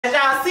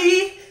y'all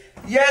see?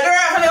 Your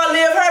girl gonna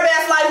live her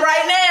best life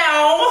right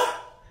now.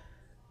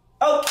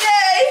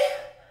 Okay?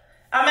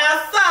 I'm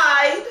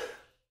outside.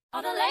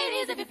 All the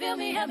ladies, if you feel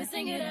me, help me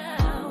sing it out.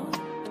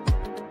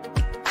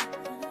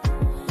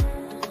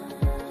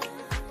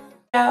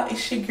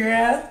 It's your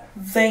girl,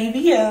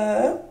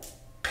 Xavia,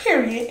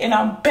 period. And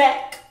I'm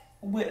back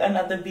with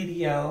another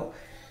video.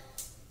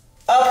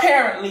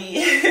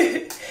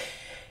 Apparently.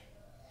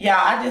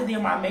 Yeah, I just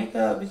did my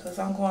makeup because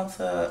I'm going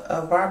to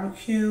a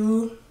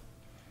barbecue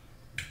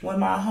with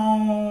my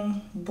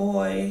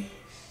homeboy.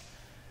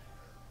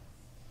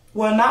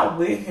 Well, not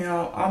with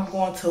him. I'm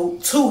going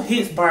to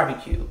his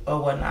barbecue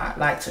or whatnot.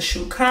 Like to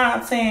shoot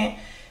content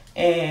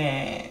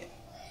and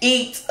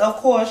eat. Of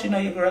course, you know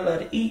your girl love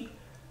to eat.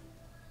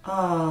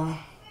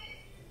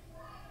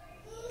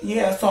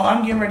 Yeah, so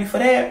I'm getting ready for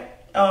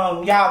that.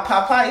 Y'all,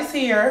 Papa is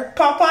here.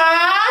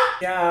 Papa!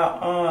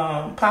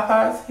 Y'all,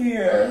 Papa is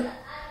here.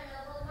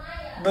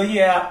 But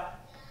yeah,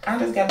 I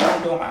just got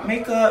done doing my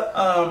makeup.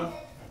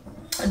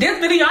 This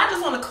video, I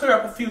just want to clear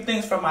up a few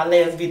things from my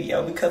last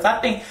video because I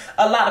think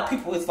a lot of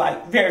people is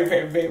like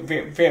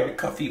very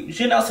confused.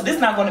 You know, so this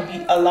is not going to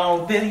be a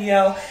long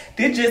video.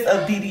 This is just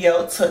a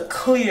video to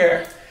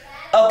clear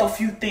up a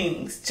few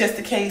things just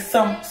in case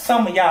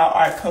some of y'all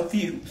are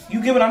confused.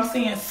 You get what I'm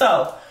saying?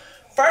 So,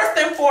 first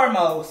and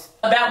foremost,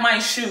 about my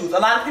shoes. A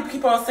lot of people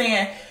keep on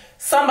saying,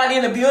 somebody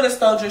in the building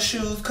stole your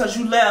shoes because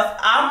you left.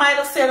 I might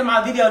have said in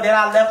my video that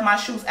I left my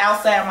shoes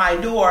outside my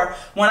door.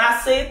 When I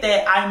said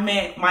that, I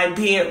meant my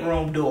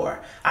bedroom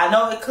door. I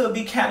know it could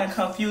be kind of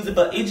confusing,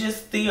 but it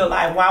just still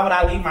like, why would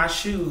I leave my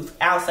shoes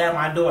outside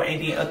my door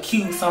and then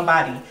accuse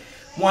somebody,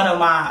 one of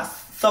my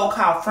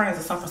so-called friends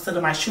or something, for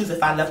stealing my shoes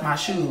if I left my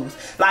shoes?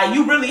 Like,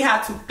 you really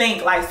have to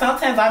think. Like,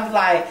 sometimes I be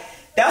like,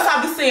 that's why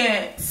I be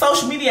saying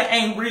social media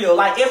ain't real.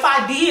 Like, if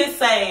I did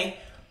say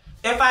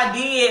that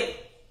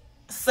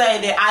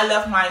I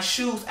left my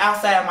shoes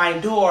outside my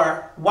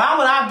door, why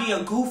would I be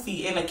a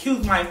goofy and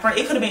accuse my friend?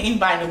 It could have been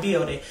anybody in the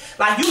building.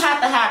 Like, you have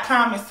to have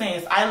common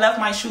sense. I left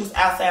my shoes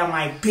outside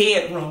my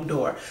bedroom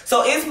door.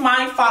 So it's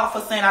my fault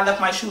for saying I left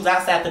my shoes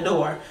outside the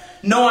door.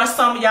 Knowing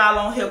some of y'all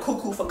on here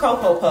cuckoo for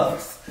Cocoa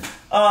Puffs.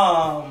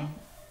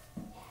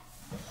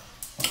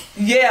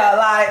 Yeah,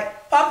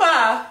 like,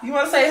 Papa, you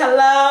want to say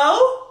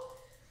hello?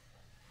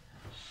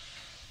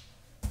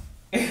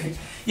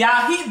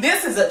 Y'all,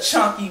 this is a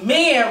chunky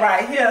man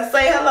right here.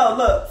 Say hello,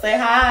 look, say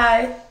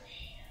hi.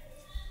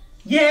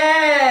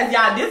 Yes,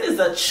 y'all, this is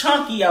a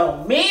chunky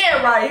old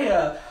man right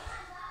here.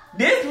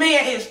 This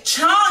man is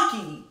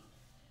chunky.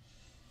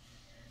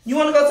 You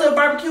want to go to a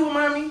barbecue with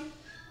mommy?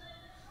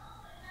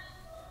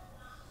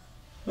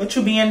 What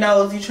you being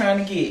nosy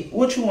trying to get?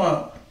 What you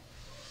want?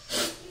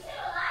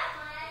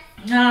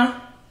 Huh?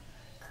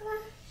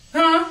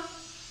 Huh?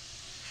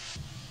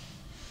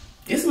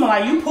 It smells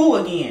like you poo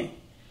again.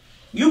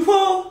 You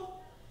poo?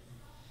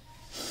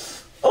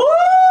 Ooh,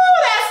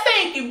 that's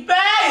stinky,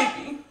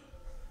 baby.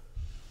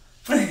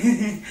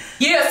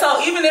 Yeah,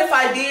 so even if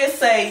I did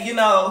say, you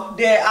know,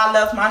 that I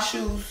left my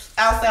shoes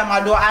outside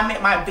my door, I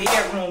meant my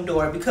bedroom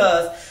door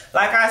because,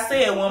 like I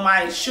said, when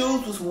my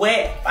shoes was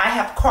wet, I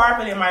have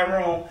carpet in my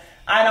room.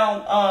 I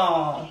don't,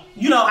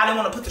 you know, I didn't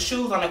want to put the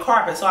shoes on the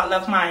carpet, so I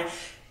left my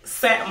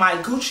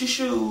Gucci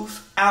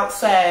shoes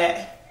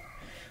outside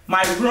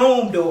my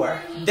room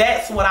door.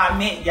 That's what I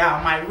meant,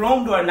 y'all. My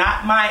room door,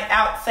 not my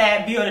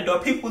outside building door.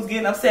 People was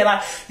getting upset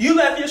like, you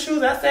left your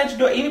shoes outside your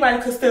door. Anybody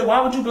could steal.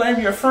 Why would you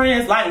blame your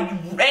friends? Like,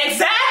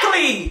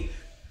 exactly.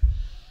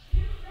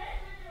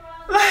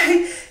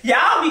 Like,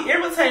 y'all be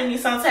irritating me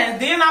sometimes.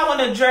 Then I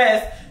want to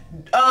address,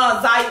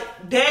 like,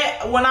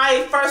 that when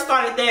I first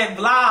started that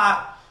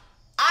vlog,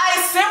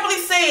 I simply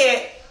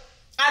said,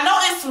 I know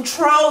it's some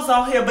trolls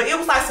on here, but it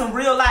was like some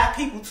real life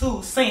people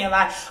too saying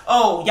like,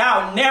 oh,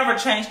 y'all never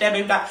changed that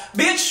baby. Like,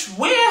 bitch,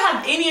 when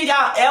have any of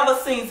y'all ever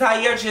seen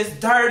Zaire just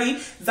dirty?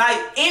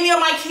 Any of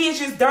my kids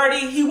just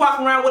dirty? He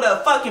walking around with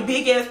a fucking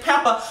big ass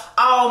pamper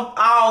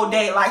all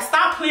day. Like,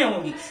 stop playing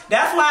with me.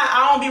 That's why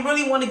I don't be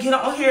really want to get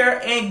on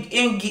here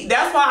and get,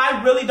 that's why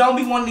I really don't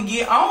be wanting to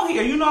get on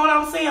here. You know what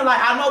I'm saying?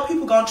 Like, I know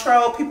people gonna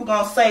troll, people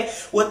gonna say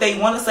what they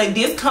want to say.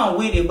 This come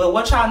with it, but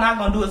what y'all not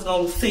gonna do is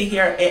gonna sit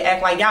here and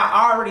act like y'all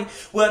already,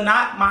 well,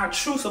 not my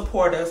true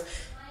supporters.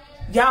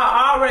 Y'all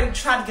already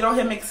try to get on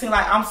here and make it seem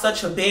like I'm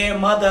such a bad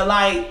mother,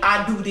 like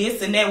I do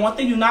this and that. One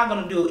thing you're not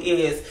gonna do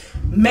is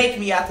make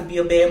me out to be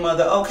a bad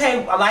mother,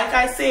 okay? Like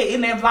I said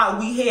in that vlog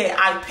we had,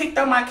 I picked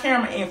up my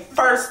camera and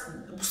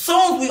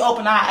soon as we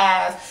open our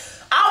eyes,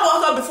 I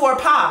woke up before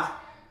Pa.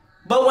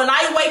 But when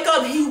I wake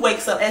up, he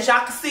wakes up. As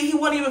y'all can see, he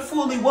wasn't even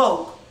fully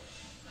woke.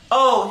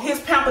 Oh,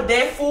 his pamper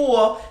that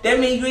full, that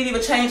means you didn't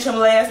even change him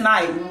last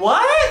night.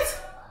 What?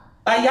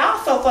 Like, y'all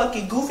so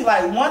fucking goofy.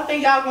 Like, one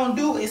thing y'all gonna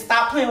do is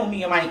stop playing with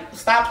me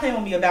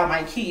about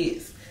my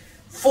kids.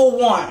 For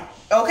one,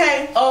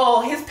 okay?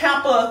 Oh, his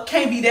pamper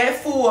can't be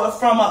that full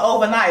from an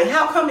overnight.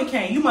 How come it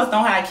can't? You must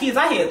don't have kids.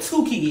 I had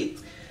 2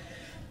 kids.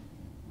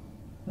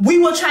 We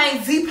would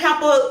change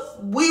Z-Pamper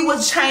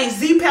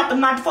the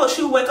night before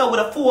she would wake up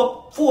with a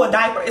full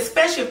diaper,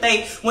 especially if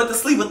they went to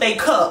sleep with their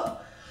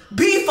cup.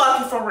 Be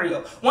fucking for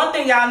real. One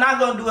thing y'all not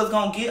gonna do is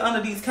gonna get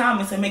under these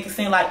comments and make it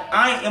seem like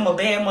I am a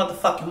bad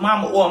motherfucking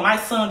mama or my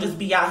son just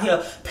be out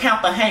here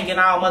pamper hanging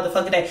all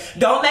motherfucking day.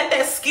 Don't let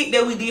that skit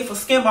that we did for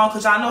Skin Bone,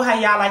 because y'all know how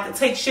y'all like to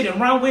take shit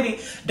and run with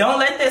it. Don't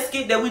let that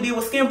skit that we did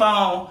with Skin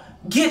Bone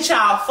get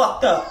y'all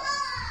fucked up.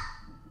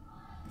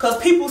 Because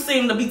people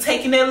seem to be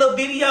taking that little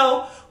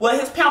video where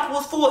his pamper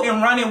was full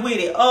and running with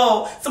it.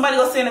 Oh, somebody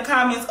gonna say in the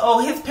comments,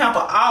 oh, his pamper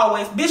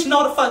always. Bitch,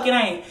 no the fuck it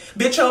ain't.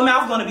 Bitch, your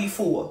mouth gonna be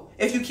full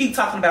if you keep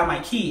talking about my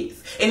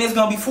kids. And it's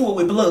gonna be full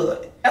with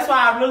blood. That's why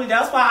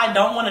I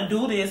don't want to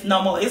do this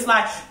no more. It's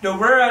like the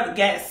world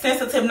got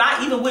sensitive,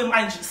 not even with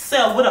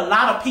myself, with a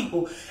lot of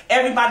people.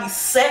 Everybody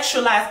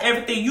sexualized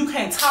everything. You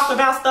can't talk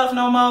about stuff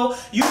no more.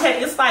 You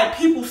can't, it's like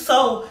people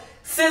so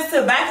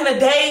sensitive. Back in the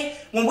day,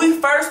 when we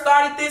first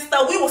started this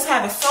stuff, we was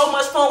having so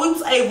much fun. We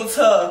was able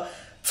to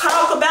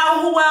talk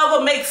about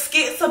whoever, make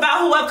skits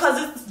about whoever,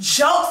 because it's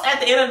jokes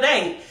at the end of the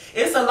day.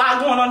 It's a lot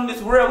going on in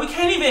this world. We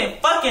can't even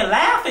fucking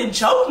laugh and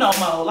joke no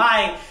more.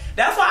 Like,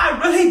 that's why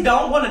I really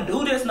don't want to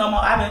do this no more.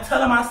 I've been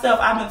telling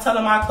myself, I've been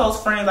telling my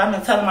close friends, I've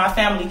been telling my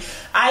family,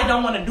 I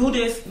don't want to do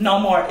this no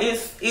more.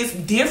 It's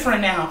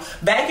different now.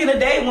 Back in the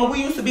day when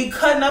we used to be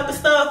cutting up and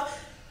stuff,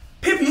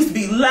 people used to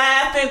be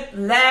laughing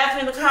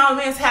in the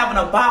comments, having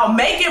a ball,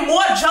 making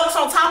more jokes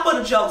on top of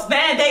the jokes.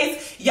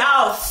 Nowadays,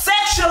 y'all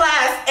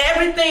sexualize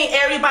everything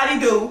everybody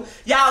do.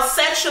 Y'all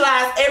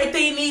sexualize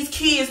everything these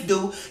kids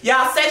do.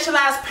 Y'all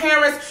sexualize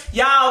parents.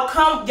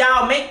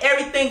 Y'all make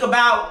everything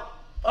about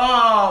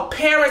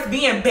parents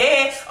being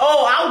bad.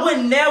 Oh, I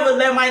would never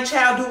let my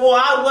child do, or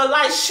I would,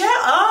 like, shut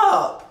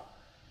up.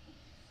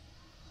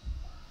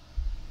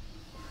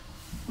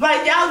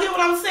 Like, y'all get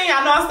what I'm saying?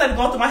 I know I started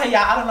going through my hair.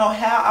 Y'all, I don't know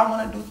how I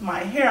want to do my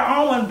hair. I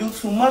don't want to do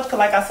too much because,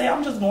 like I said,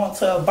 I'm just going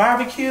to a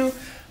barbecue.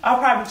 I'll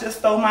probably just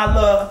throw my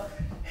little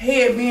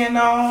headband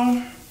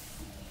on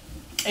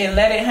and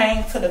let it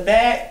hang to the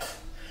back.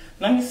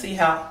 Let me see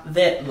how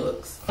that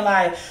looks.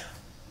 Like,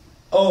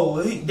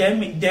 oh, that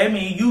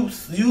mean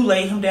you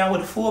lay him down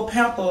with a full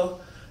pamper.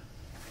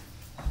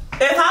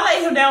 If I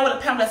lay him down with a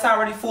pamper that's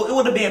already full, it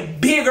would have been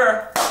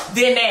bigger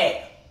than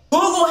that.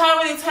 Google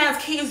how many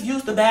times kids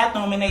use the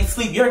bathroom and they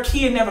sleep. Your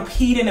kid never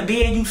peed in the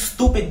bed, you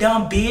stupid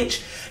dumb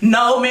bitch.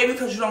 No, maybe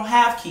because you don't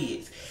have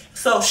kids.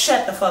 So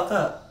shut the fuck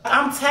up.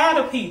 I'm tired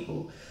of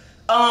people.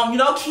 You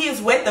know,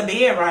 kids wet the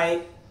bed,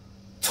 right?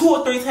 2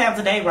 or 3 times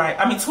a day, right?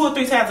 I mean, 2 or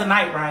 3 times a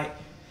night, right?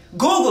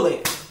 Google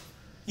it.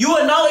 You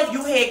will know if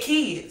you had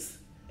kids.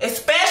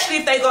 Especially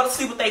if they go to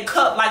sleep with their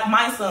cup like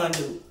my son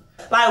do.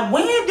 Like,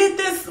 when did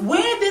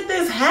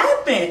this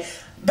happen?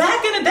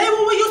 Back in the day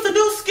when we used to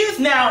do skits,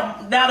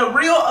 now the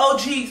real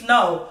OGs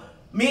know.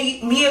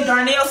 Me and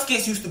Darnell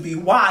skits used to be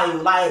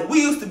wild. Like, we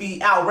used to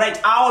be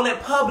outraged, all in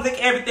public,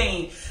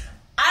 everything.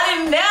 I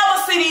didn't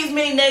never see these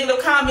many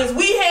negative comments.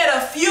 We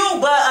had a few,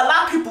 but a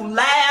lot of people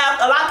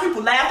laughed. A lot of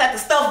people laughed at the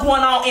stuff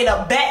going on in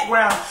the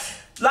background.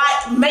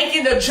 Like,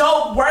 making the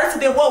joke worse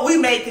than what we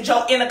made the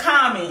joke in the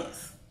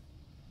comments.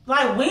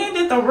 Like, when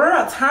did the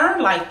world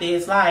turn like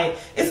this? Like,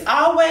 it's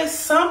always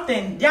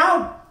something.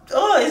 Y'all,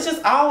 it's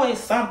just always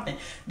something.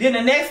 Then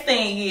the next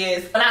thing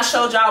is, when I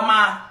showed y'all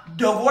my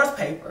divorce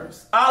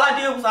papers, all I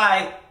did was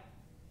like,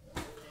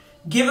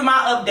 giving my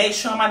update,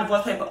 showing my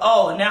divorce paper.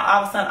 Oh, and now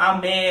all of a sudden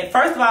I'm mad.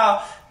 First of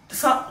all,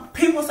 some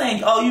people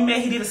saying, oh, you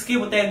mad he did a skit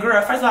with that girl.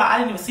 First of all, I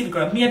didn't even see the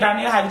girl. Me and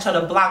Darnell have each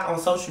other blocked on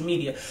social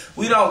media.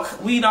 We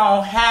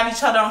don't have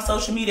each other on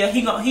social media.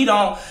 He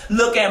don't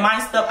look at my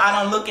stuff.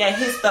 I don't look at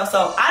his stuff.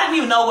 So I didn't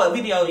even know what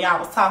video y'all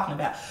was talking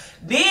about.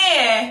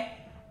 Then,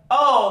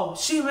 oh,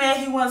 she mad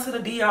he went to the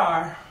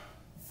DR.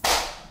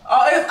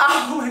 Oh,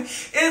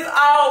 it's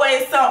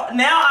always so.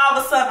 Now all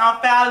of a sudden I'm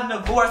filing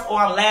a divorce or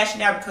I'm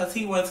lashing out because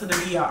he went to the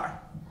DR.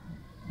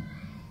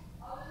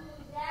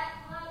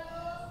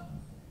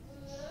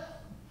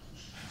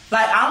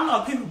 Like, I don't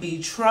know if people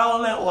be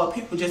trolling or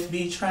people just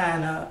be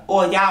trying to,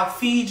 or y'all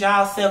feed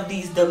y'allself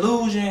these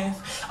delusions.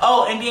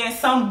 Oh, and then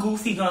some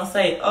goofy gonna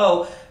say,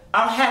 oh,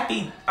 I'm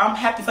happy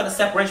for the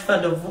separation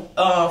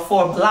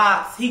for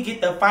Blocks. He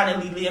get to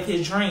finally live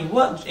his dream.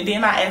 What? And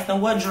then I asked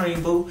him, what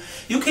dream, boo?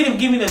 You couldn't even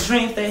give me the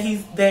dreams that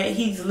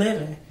he's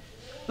living.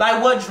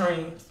 Like, what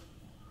dreams?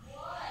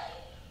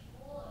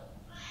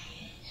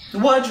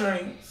 What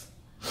dreams?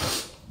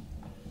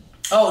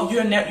 Oh,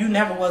 you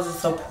never was a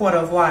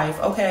supportive wife.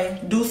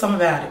 Okay, do something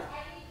about it.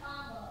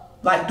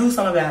 Like, do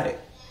something about it.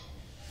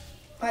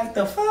 Like,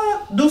 the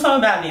fuck? Do something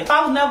about it. If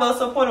I was never a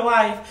supportive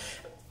wife,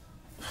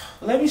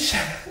 let me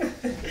shut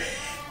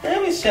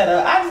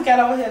up. I just got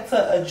over here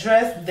to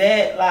address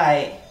that.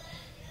 Like,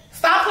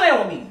 stop playing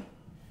with me.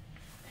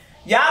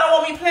 Y'all don't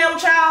want me playing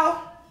with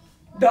y'all?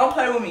 Don't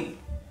play with me.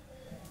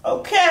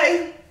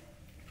 Okay.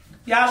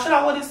 Y'all, should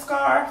I wear this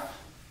scarf?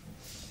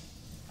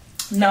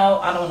 No,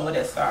 I don't want to wear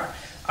that scarf.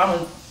 I'm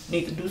going to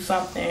need to do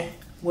something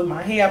with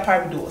my hair. I'll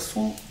probably do a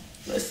swoop.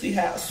 Let's see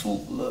how a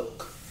swoop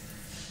look.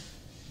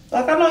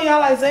 Like, I know y'all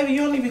like, Xavier,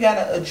 you don't even got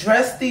to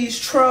address these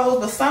trolls,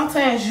 but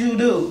sometimes you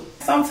do.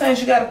 Sometimes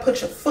you got to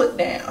put your foot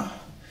down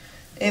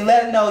and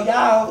let them know,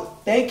 y'all,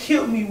 they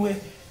killed me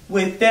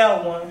with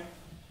that one.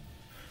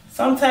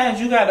 Sometimes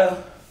you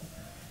gotta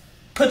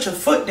put your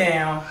foot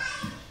down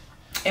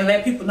and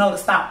let people know to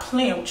stop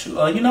playing with you.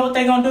 Or you know what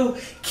they gonna do?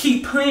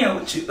 Keep playing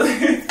with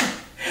you.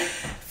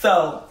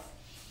 So,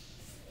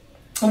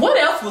 what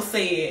else was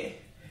said?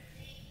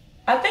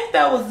 I think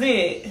that was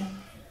it.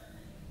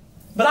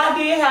 But I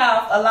did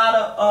have a lot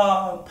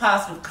of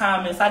positive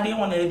comments. I did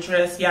want to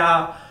address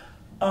y'all.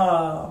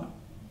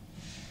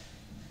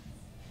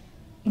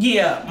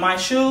 Yeah, my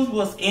shoes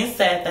was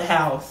inside the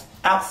house,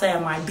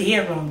 outside my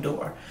bedroom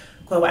door.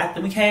 So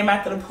after we came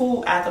after the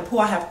pool, I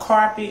have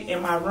carpet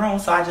in my room,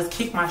 so I just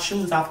kicked my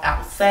shoes off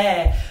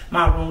outside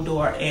my room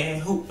door,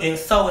 and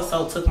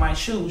so took my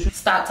shoes.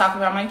 Stop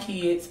talking about my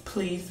kids,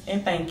 please,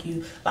 and thank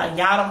you. Like,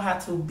 y'all don't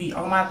have to be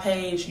on my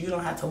page. You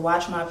don't have to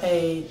watch my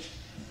page.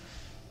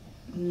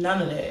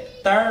 None of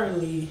that.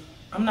 Thirdly,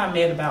 I'm not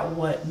mad about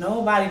what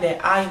nobody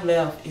that I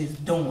left is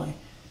doing.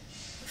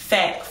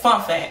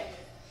 Fun fact.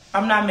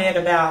 I'm not mad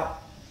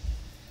about,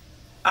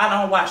 I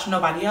don't watch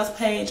nobody else's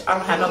page. I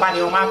don't have nobody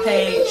on my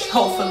page.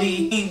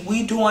 Hopefully,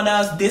 we doing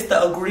us. This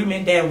the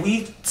agreement that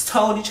we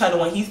told each other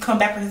when he's come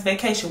back from his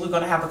vacation. We're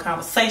going to have a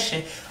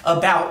conversation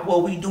about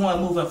what we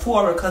doing moving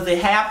forward, because they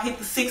have hit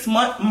the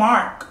 6-month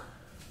mark.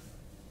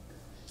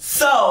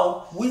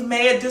 So, we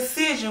made a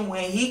decision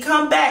when he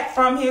come back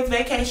from his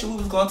vacation, we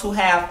was going to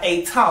have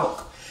a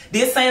talk.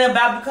 This ain't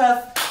about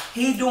because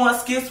he doing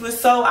skits with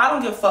So. I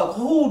don't give a fuck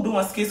who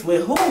doing skits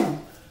with who.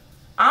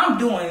 I'm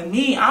doing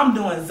me. I'm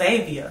doing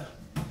Xavier.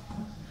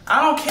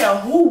 I don't care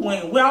who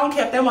went. Well, I don't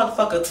care if that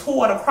motherfucker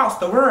toured across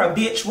the world,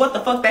 bitch. What the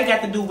fuck they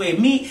got to do with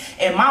me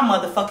and my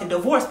motherfucking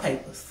divorce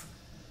papers?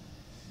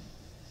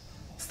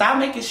 Stop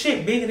making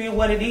shit bigger than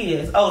what it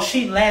is. Oh,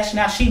 she lashing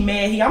out. She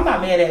mad. I'm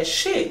not mad at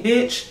shit,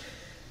 bitch.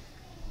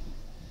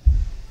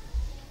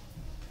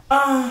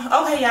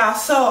 Okay, y'all.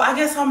 So I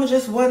guess I'm gonna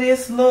just wear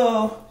this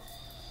little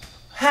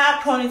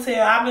high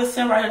ponytail. I've been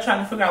sitting right here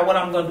trying to figure out what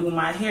I'm gonna do with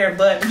my hair,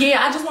 but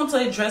yeah, I just want to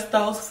address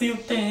those few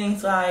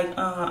things. Like,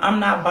 I'm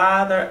not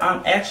bothered.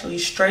 I'm actually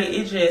straight.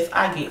 It just,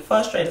 I get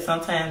frustrated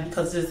sometimes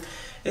because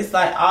it's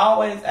like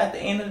always at the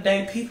end of the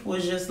day, people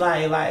is just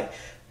like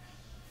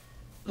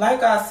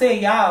I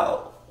said,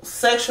 y'all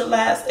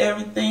sexualize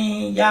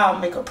everything. Y'all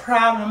make a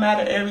problem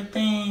out of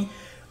everything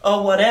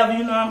or whatever. You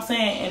know what I'm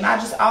saying? And I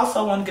just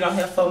also want to get on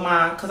here for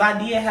mine, because I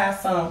did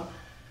have some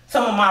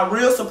of my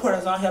real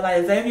supporters on here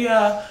like,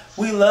 Xavier,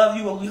 we love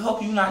you, but we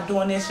hope you're not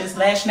doing this, just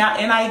lashing out.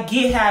 And I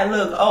get how it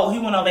look. Oh, he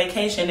went on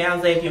vacation,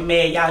 now Xavier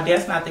mad. Y'all,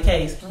 that's not the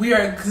case. We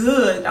are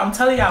good. I'm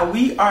telling y'all,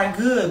 we are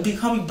good.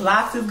 Becoming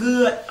Blocks is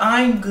good.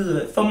 I'm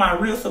good. For my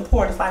real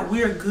supporters, like,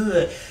 we're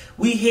good.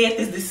 We had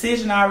this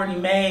decision already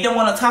made. He didn't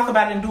want to talk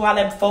about it and do all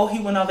that before he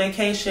went on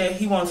vacation.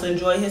 He wanted to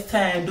enjoy his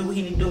time, do what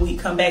he need to do. He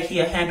come back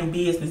here, handle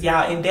business,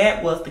 y'all. And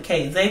that was the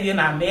case. Xavier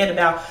not mad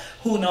about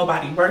who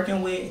nobody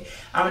working with.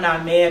 I'm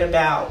not mad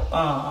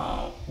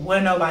about where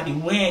nobody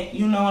went.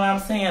 You know what I'm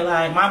saying?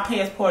 Like, my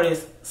passport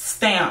is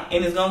stamped,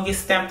 and it's gonna get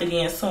stamped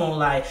again soon.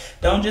 Like,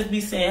 don't just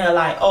be saying her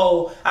like,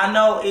 oh, I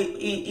know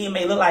it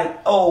may look like,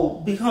 oh,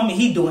 becoming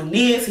he doing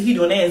this, he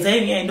doing that,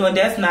 Xavier ain't doing.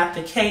 That's not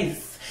the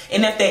case.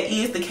 And if that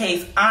is the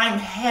case, I'm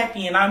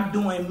happy and I'm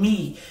doing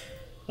me.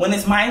 When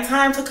it's my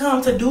time to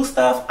come to do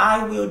stuff,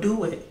 I will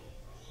do it.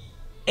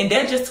 And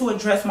that's just to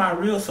address my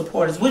real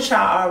supporters, which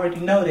I already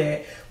know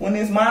that. When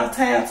it's my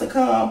time to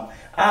come,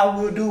 I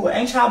will do it.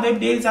 Ain't y'all baby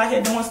daddies out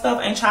here doing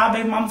stuff? Ain't y'all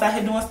baby mamas out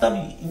here doing stuff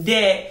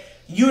that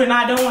you're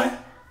not doing?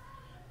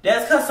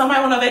 That's because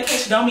somebody went on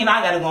vacation. Don't mean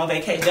I got to go on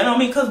vacation. That don't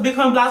mean because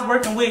Becoming Blocks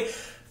working with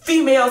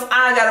females,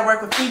 I got to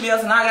work with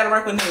females and I got to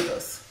work with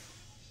niggas.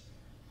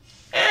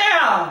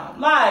 Damn,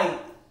 like,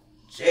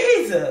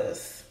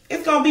 Jesus,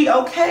 it's gonna be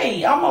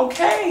okay. I'm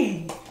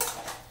okay.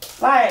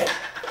 Like,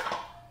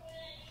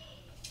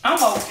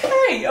 I'm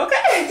okay,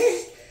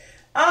 okay?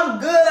 I'm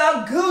good,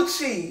 I'm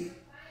Gucci.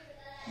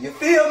 You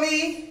feel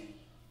me?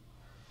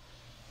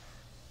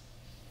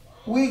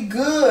 We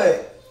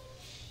good.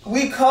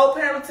 We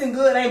co-parenting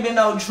good. Ain't been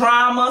no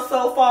drama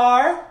so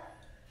far.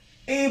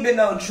 Ain't been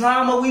no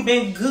drama. We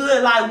been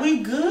good. Like, we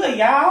good,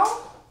 y'all.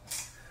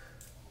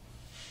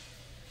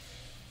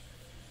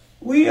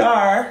 We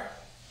are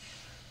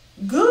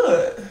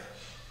good.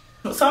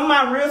 Some of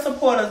my real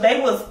supporters, they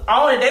was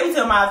on it. They was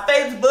in my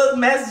Facebook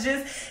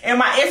messages and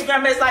my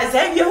Instagram messages like,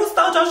 Xavier, who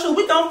stole your shoe?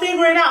 We gonna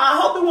figure it out. I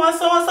hope it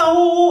wasn't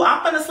so-and-so. I'm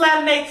finna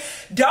slide in there.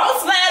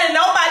 Don't slide in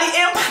nobody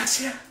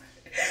inbox you.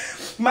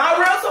 My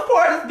real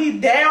supporters be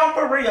down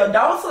for real.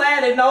 Don't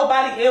slide in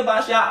nobody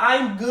inbox, y'all.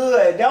 I'm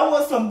good. That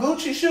was some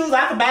Gucci shoes.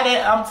 I can buy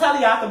that. I'm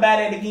telling you, I can buy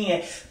that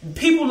again.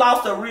 People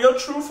lost a real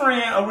true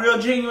friend, a real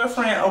genuine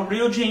friend, a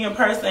real genuine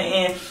person,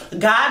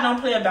 and God don't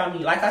play about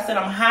me. Like I said,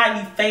 I'm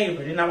highly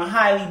favored and I'm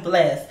highly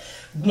blessed.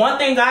 One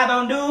thing God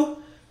don't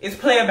do is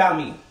play about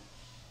me.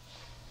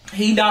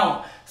 He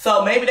don't.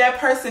 So maybe that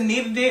person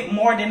needed it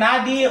more than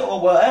I did,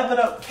 or whatever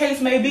the case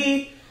may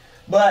be.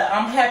 But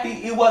I'm happy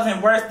it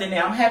wasn't worse than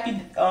that. I'm happy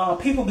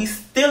people be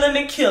stealing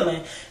and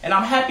killing. And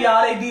I'm happy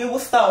all they did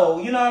was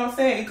stole. You know what I'm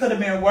saying? It could have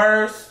been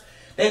worse.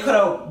 They could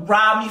have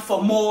robbed me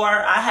for more.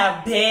 I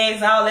have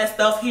bags, all that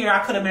stuff here. I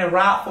could have been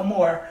robbed for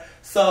more.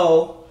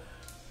 So,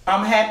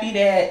 I'm happy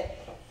that,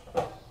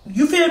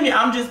 you feel me?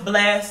 I'm just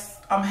blessed.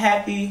 I'm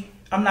happy.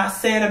 I'm not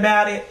sad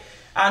about it.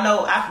 I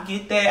know I could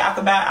get that.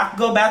 I could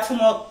go buy 2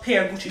 more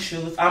pair of Gucci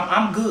shoes.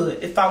 I'm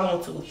good if I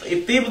want to.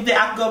 If it was there,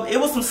 I could go. It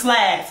was some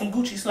slides, some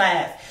Gucci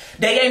slides.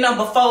 They ain't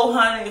number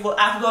 400.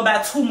 I could go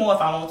buy 2 more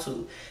if I want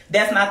to.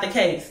 That's not the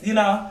case, you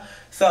know.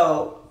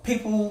 So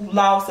people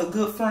lost a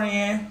good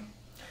friend,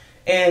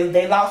 and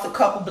they lost a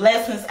couple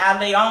blessings out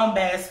of their own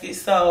basket.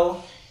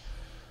 So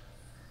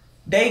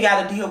they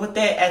got to deal with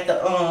that at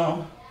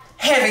the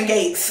heaven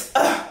gates.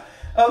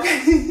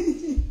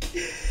 Okay.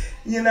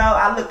 You know,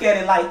 I look at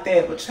it like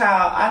that. But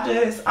child,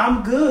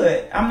 I'm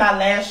good. I'm not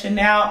lashing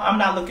out. I'm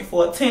not looking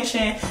for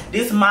attention.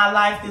 This is my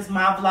life. This is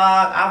my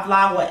vlog. I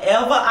vlog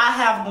whatever I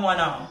have going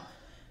on.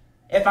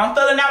 If I'm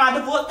filling out my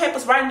divorce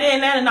papers right there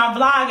and then and I'm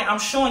vlogging, I'm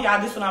showing y'all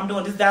this what I'm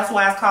doing. That's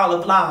why it's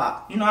called a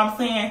vlog. You know what I'm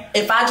saying?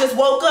 If I just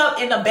woke up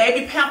and the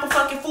baby pamper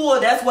fucking full,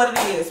 that's what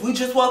it is. We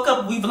just woke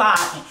up, we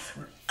vlogging.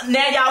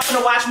 Now y'all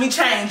gonna watch me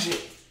change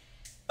it.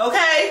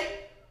 Okay?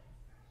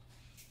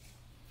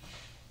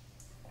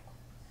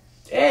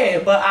 Yeah,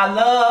 but I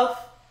love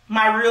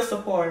my real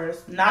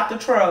supporters, not the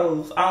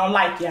trolls. I don't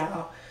like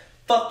y'all.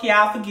 Fuck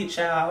y'all, forget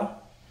y'all.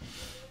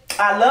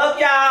 I love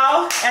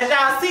y'all. As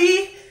y'all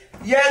see,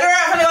 your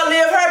girl gonna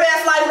live her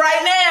best life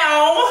right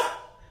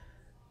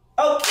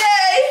now.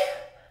 Okay?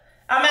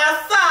 I'm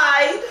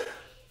outside.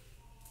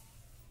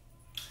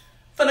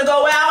 Finna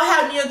go out,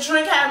 have me a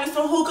drink, have me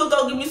some hookah,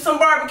 go get me some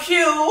barbecue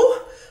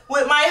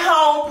with my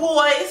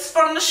homeboys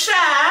from the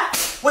Shy,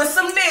 with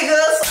some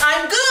niggas.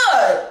 I'm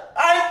good.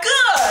 I'm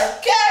good.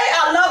 Okay?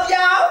 I love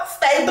y'all.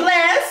 Stay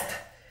blessed.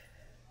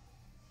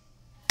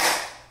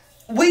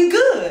 We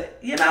good,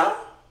 you know?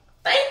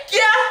 Thank ya.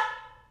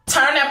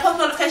 Turn that post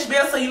notification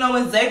bell so you know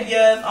when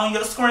Xavier is on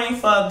your screen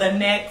for the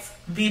next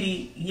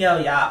video,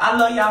 y'all. I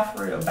love y'all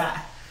for real.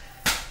 Bye.